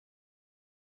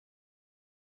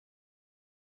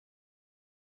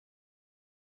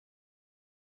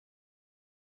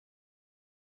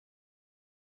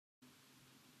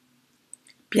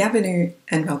Bienvenue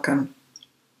and welcome.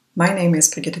 My name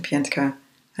is Brigitte Pientka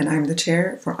and I'm the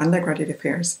Chair for Undergraduate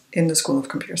Affairs in the School of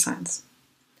Computer Science.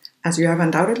 As you have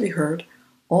undoubtedly heard,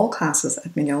 all classes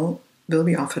at McGill will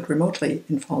be offered remotely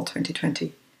in fall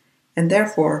 2020, and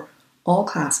therefore all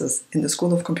classes in the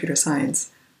School of Computer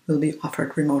Science will be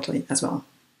offered remotely as well.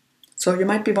 So you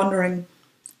might be wondering,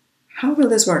 how will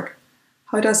this work?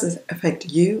 How does this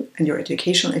affect you and your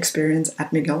educational experience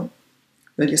at McGill?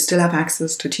 Will you still have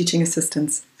access to teaching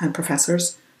assistants and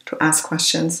professors to ask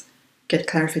questions, get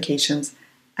clarifications,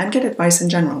 and get advice in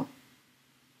general?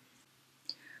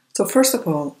 So first of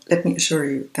all, let me assure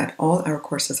you that all our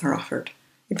courses are offered.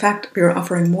 In fact, we are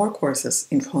offering more courses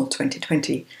in fall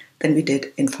 2020 than we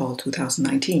did in fall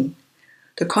 2019.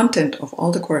 The content of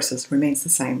all the courses remains the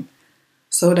same.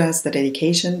 So does the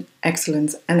dedication,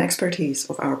 excellence, and expertise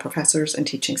of our professors and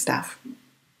teaching staff.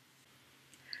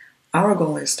 Our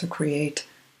goal is to create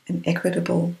an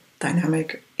equitable,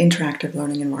 dynamic, interactive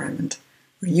learning environment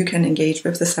where you can engage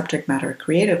with the subject matter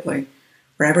creatively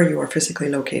wherever you are physically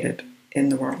located in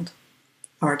the world.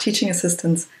 Our teaching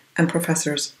assistants and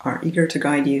professors are eager to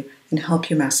guide you and help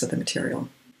you master the material.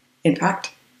 In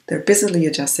fact, they're busily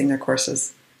adjusting their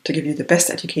courses to give you the best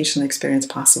educational experience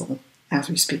possible as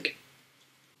we speak.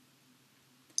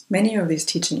 Many of these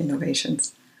teaching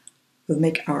innovations will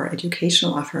make our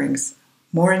educational offerings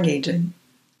more engaging,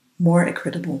 more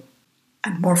equitable,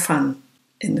 and more fun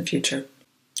in the future.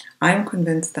 I am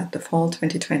convinced that the fall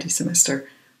 2020 semester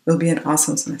will be an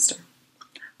awesome semester.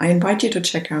 I invite you to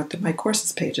check out the My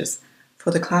Courses pages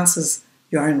for the classes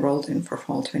you are enrolled in for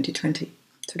fall 2020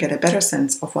 to get a better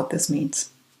sense of what this means.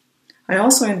 I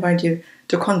also invite you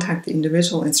to contact the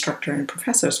individual instructor and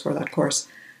professors for that course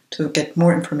to get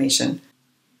more information.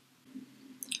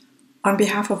 On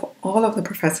behalf of all of the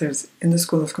professors in the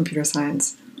School of Computer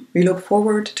Science, we look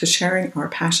forward to sharing our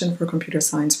passion for computer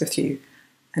science with you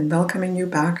and welcoming you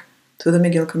back to the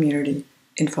McGill community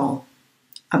in fall.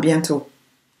 À bientôt!